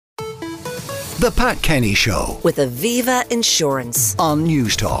The Pat Kenny Show with Aviva Insurance on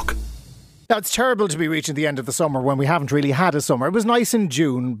News Talk. Now, it's terrible to be reaching the end of the summer when we haven't really had a summer. It was nice in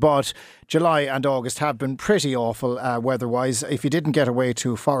June, but July and August have been pretty awful weather-wise. If you didn't get away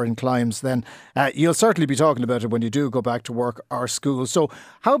to foreign climes, then you'll certainly be talking about it when you do go back to work or school. So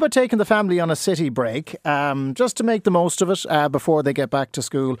how about taking the family on a city break, just to make the most of it before they get back to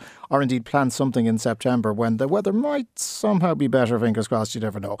school, or indeed plan something in September when the weather might somehow be better, fingers crossed, you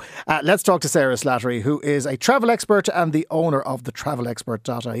never know. Let's talk to Sarah Slattery, who is a travel expert and the owner of the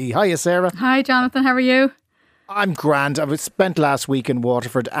Travelexpert.ie. Hiya, Sarah. Hi, Jonathan. How are you? I'm grand. I was spent last week in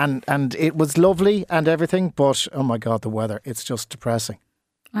Waterford and it was lovely and everything, but oh my God, the weather, it's just depressing.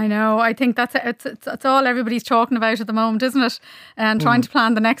 I know. I think it's all everybody's talking about at the moment, isn't it? And trying to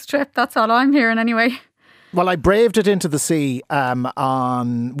plan the next trip. That's all I'm hearing anyway. Well, I braved it into the sea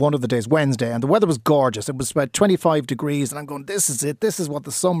on one of the days, Wednesday, and the weather was gorgeous. It was about 25 degrees and I'm going, this is it. This is what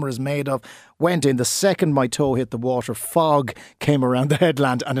the summer is made of. Went in, the second my toe hit the water, fog came around the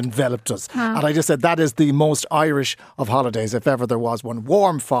headland and enveloped us. And I just said, that is the most Irish of holidays, if ever there was one.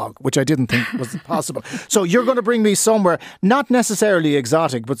 Warm fog, which I didn't think was possible. So you're going to bring me somewhere, not necessarily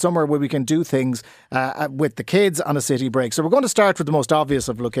exotic, but somewhere where we can do things with the kids on a city break. So we're going to start with the most obvious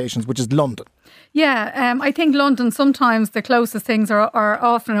of locations, which is London. Yeah, I think London, sometimes the closest things are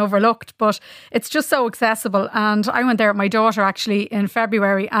often overlooked, but it's just so accessible. And I went there with my daughter actually in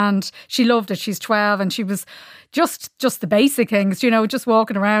February and she loved it. She's 12 and she was just the basic things, you know, just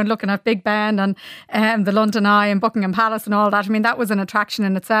walking around looking at Big Ben and the London Eye and Buckingham Palace and all that. I mean, that was an attraction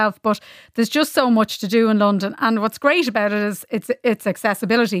in itself, but there's just so much to do in London. And what's great about it is its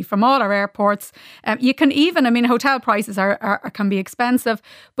accessibility from all our airports. You can even, I mean, hotel prices can be expensive,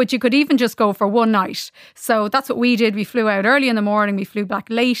 but you could even just go for one night. So that's what we did. We flew out early in the morning, we flew back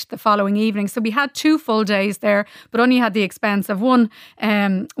late the following evening. So we had 2 full days there, but only had the expense of one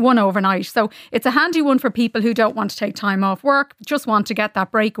overnight. So it's a handy one for people who don't want to take time off work, just want to get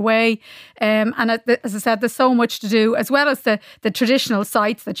that break away. And as I said, there's so much to do, as well as the traditional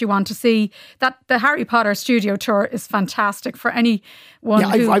sites that you want to see. That the Harry Potter studio tour is fantastic for anyone.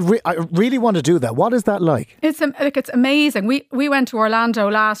 Yeah, I really want to do that. What is that like? It's amazing. We went to Orlando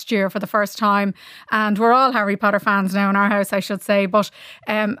last year for the first time, and we're all Harry Potter fans now in our house, I should say. But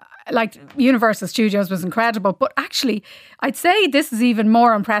like Universal Studios was incredible, but actually I'd say this is even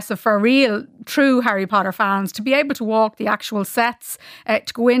more impressive for real true Harry Potter fans to be able to walk the actual sets,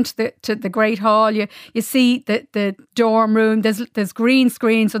 to go into the Great Hall. You see the dorm room. There's green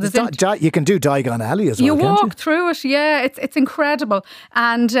screen, so there's you can do Diagon Alley as well. You walk through it, yeah. It's incredible,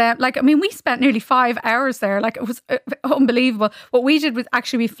 and we spent nearly 5 hours there. Like, it was unbelievable. What we did was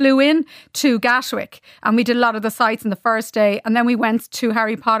actually we flew in to Gatwick and we did a lot of the sites on the first day, and then we went to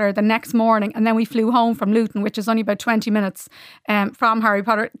Harry Potter the next morning, and then we flew home from Luton, which is only about 20 minutes from Harry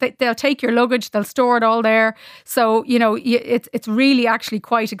Potter. They'll take your luggage, they'll store it all there, so you know it's really actually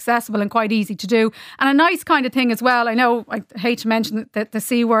quite accessible and quite easy to do, and a nice kind of thing as well. I know I hate to mention the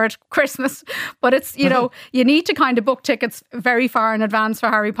C word, Christmas, but it's, you know, you need to kind of book tickets very far in advance for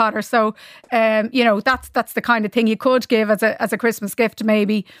Harry Potter, so you know, that's the kind of thing you could give as a Christmas gift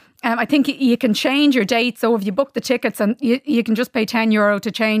maybe. I think you can change your date. So if you book the tickets, and you can just pay €10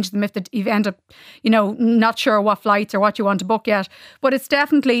 to change them if you end up, you know, not sure what flights or what you want to book yet. But it's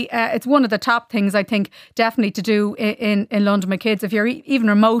definitely, it's one of the top things, I think, definitely to do in London with kids if you're even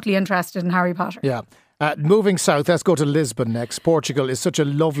remotely interested in Harry Potter. Yeah. Moving south, let's go to Lisbon next. Portugal is such a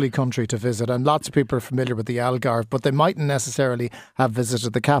lovely country to visit, and lots of people are familiar with the Algarve, but they mightn't necessarily have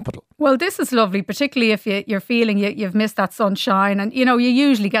visited the capital. Well, this is lovely, particularly if you're feeling you've missed that sunshine. And, you know, you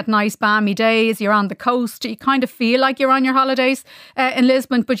usually get nice balmy days. You're on the coast. You kind of feel like you're on your holidays in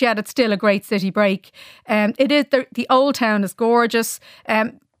Lisbon, but yet it's still a great city break. It is the old town is gorgeous.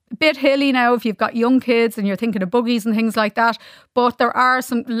 Bit hilly now if you've got young kids and you're thinking of buggies and things like that, but there are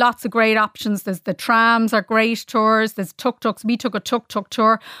lots of great options. There's the trams are great tours, there's tuk-tuks. We took a tuk-tuk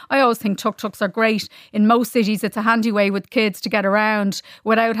tour. I always think tuk-tuks are great. In most cities it's a handy way with kids to get around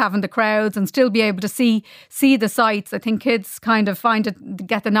without having the crowds and still be able to see the sights. I think kids kind of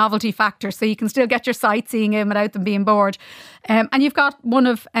get the novelty factor, so you can still get your sightseeing in without them being bored. And you've got one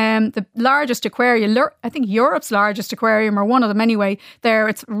of the largest aquarium, I think Europe's largest aquarium, or one of them anyway, there.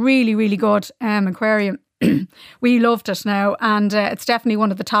 It's really, really good aquarium. We loved it now, and it's definitely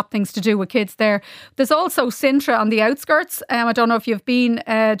one of the top things to do with kids there. There's also Sintra on the outskirts. I don't know if you've been,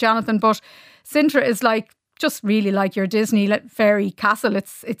 Jonathan, but Sintra is just really like your Disney fairy castle.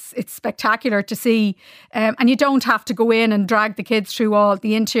 It's spectacular to see, and you don't have to go in and drag the kids through all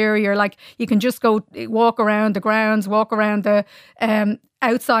the interior. Like, you can just go walk around the grounds, walk around the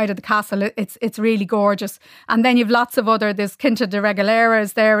outside of the castle, it's really gorgeous. And then you've lots of there's Quinta de Regalera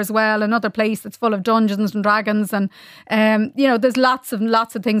is there as well, another place that's full of Dungeons and Dragons, and there's lots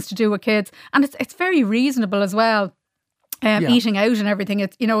of things to do with kids, and it's very reasonable as well. Eating out and everything,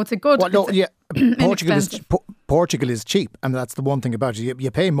 it's a good. Portugal is cheap, and that's the one thing about it.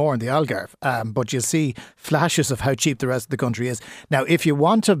 You pay more in the Algarve, but you see flashes of how cheap the rest of the country is. Now, if you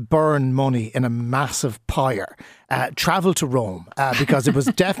want to burn money in a massive pyre, travel to Rome, because it was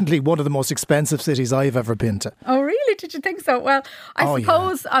definitely one of the most expensive cities I've ever been to. Oh, really? Did you think so? Well, I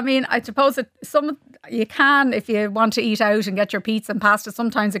suppose you can, if you want to eat out and get your pizza and pasta,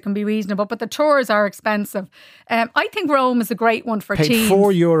 sometimes it can be reasonable, but the tours are expensive. I think Rome is a great one for teens. Paid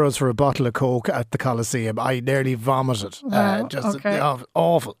 €4 for a bottle of Coke at the Colosseum. I nearly vomited.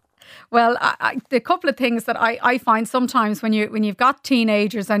 Awful. Well, the couple of things that I find sometimes when you've got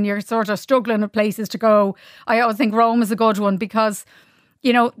teenagers and you're sort of struggling with places to go, I always think Rome is a good one, because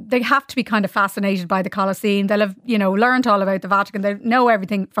they have to be kind of fascinated by the Colosseum. They'll have, learned all about the Vatican. They know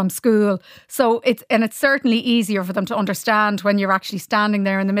everything from school. So it's certainly easier for them to understand when you're actually standing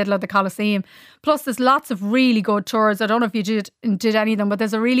there in the middle of the Colosseum. Plus, there's lots of really good tours. I don't know if you did any of them, but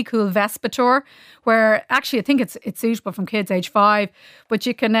there's a really cool Vespa tour where actually I think it's suitable from kids age 5. But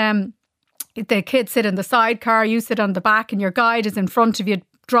you can, the kids sit in the sidecar, you sit on the back, and your guide is in front of you,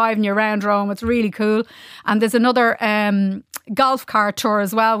 driving you around Rome. It's really cool. And there's another golf cart tour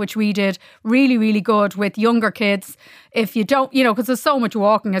as well, which we did, really, really good with younger kids. If you don't, because there's so much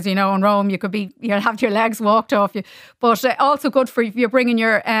walking, as you know, in Rome, you'll have your legs walked off you. But also good for if you're bringing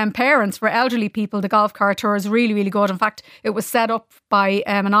your parents, for elderly people. The golf cart tour is really, really good. In fact, it was set up by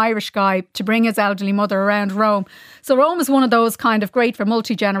an Irish guy to bring his elderly mother around Rome. So Rome is one of those kind of great for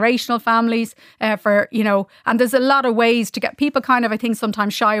multi-generational families, and there's a lot of ways to get people kind of, I think,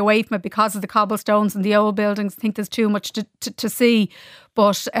 sometimes shy away from it because of the cobblestones and the old buildings. I think there's too much to see.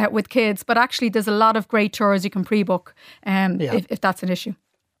 But with kids, but actually there's a lot of great tours you can pre-book if that's an issue.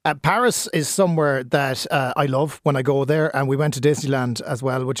 Paris is somewhere that I love when I go there, and we went to Disneyland as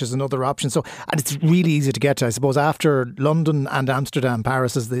well, which is another option. And it's really easy to get to. I suppose after London and Amsterdam,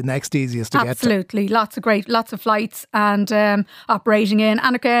 Paris is the next easiest to get to. Absolutely, lots of flights and operating in.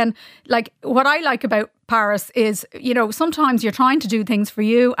 And again, like what I like about Paris is, sometimes you're trying to do things for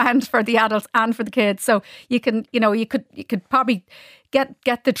you and for the adults and for the kids. So you can, you could probably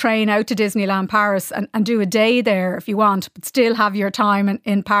get the train out to Disneyland Paris and do a day there if you want, but still have your time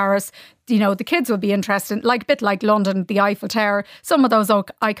in Paris. The kids will be interested, a bit like London, the Eiffel Tower, some of those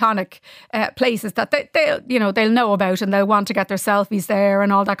iconic places that they'll know about, and they'll want to get their selfies there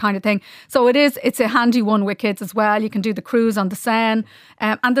and all that kind of thing. So it's a handy one with kids as well. You can do the cruise on the Seine,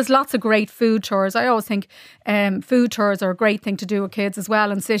 and there's lots of great food tours. I always think food tours are a great thing to do with kids as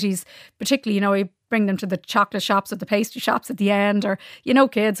well in cities, particularly, you bring them to the chocolate shops or the pastry shops at the end, or,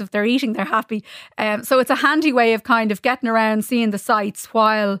 kids, if they're eating, they're happy. So it's a handy way of kind of getting around, seeing the sights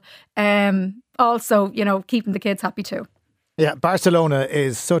while also, keeping the kids happy too. Yeah, Barcelona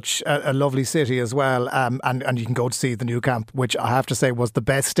is such a lovely city as well. And you can go to see the Nou Camp, which I have to say was the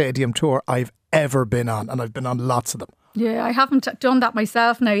best stadium tour I've ever been on. And I've been on lots of them. Yeah, I haven't done that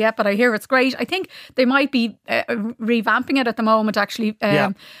myself now yet, but I hear it's great. I think they might be revamping it at the moment, actually.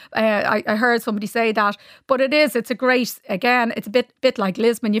 I heard somebody say that. But it's a great, again, it's a bit like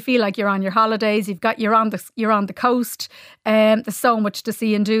Lisbon. You feel like you're on your holidays. You're on the coast. There's so much to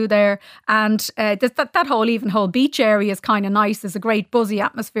see and do there. And that whole beach area is kind of nice. There's a great buzzy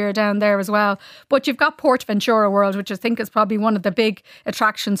atmosphere down there as well. But you've got Portventura World, which I think is probably one of the big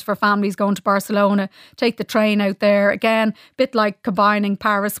attractions for families going to Barcelona. Take the train out there. Again, a bit like combining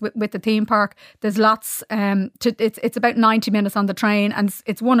Paris with the theme park. There's lots. It's about 90 minutes on the train, and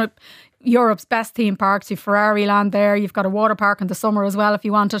it's one of Europe's best theme parks. You've Ferrari Land there. You've got a water park in the summer as well if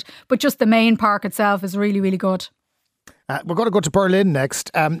you want it. But just the main park itself is really, really good. We're going to go to Berlin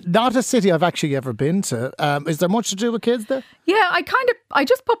next. Not a city I've actually ever been to. Is there much to do with kids there? Yeah, I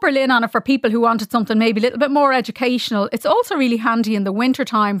just put Berlin on it for people who wanted something maybe a little bit more educational. It's also really handy in the winter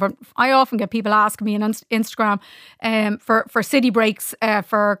time. I often get people asking me on Instagram for city breaks,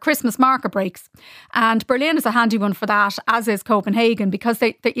 for Christmas market breaks. And Berlin is a handy one for that, as is Copenhagen, because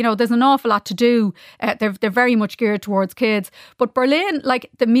they there's an awful lot to do. They're very much geared towards kids. But Berlin,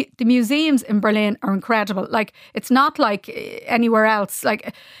 like the museums in Berlin are incredible. Like, it's not like anywhere else.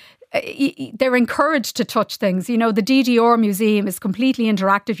 Like, they're encouraged to touch things. The DDR Museum is completely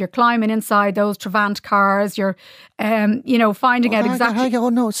interactive. You're climbing inside those Trabant cars. You're, finding out exactly. Oh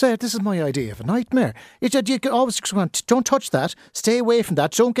no, sir, this is my idea of a nightmare. You can always don't touch that. Stay away from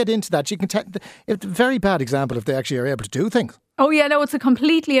that. Don't get into that. You can it's a very bad example if they actually are able to do things. Oh yeah, no, it's a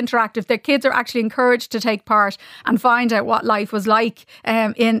completely interactive. The kids are actually encouraged to take part and find out what life was like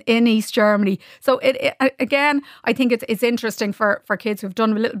in East Germany. So again, I think it's interesting for kids who've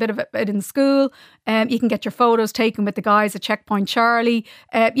done a little bit of it in school. You can get your photos taken with the guys at Checkpoint Charlie.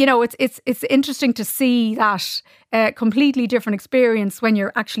 It's interesting to see that completely different experience when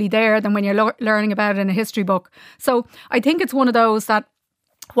you're actually there than when you're learning about it in a history book. So I think it's one of those that,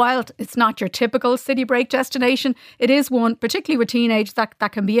 while it's not your typical city break destination, it is one, particularly with teenagers,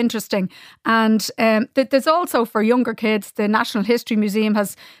 that can be interesting. And there's also, for younger kids, the National History Museum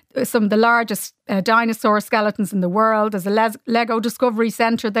has some of the largest dinosaur skeletons in the world. There's a Lego Discovery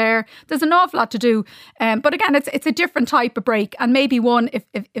Centre there. There's an awful lot to do. But again, it's a different type of break, and maybe one,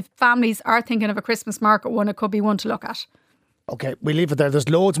 if families are thinking of a Christmas market one, it could be one to look at. Okay, we leave it there. There's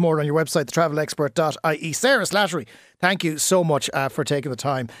loads more on your website, Travelexpert.ie. Sarah Slattery, thank you so much for taking the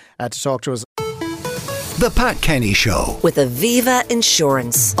time to talk to us. The Pat Kenny Show with Aviva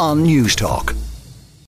Insurance on News Talk.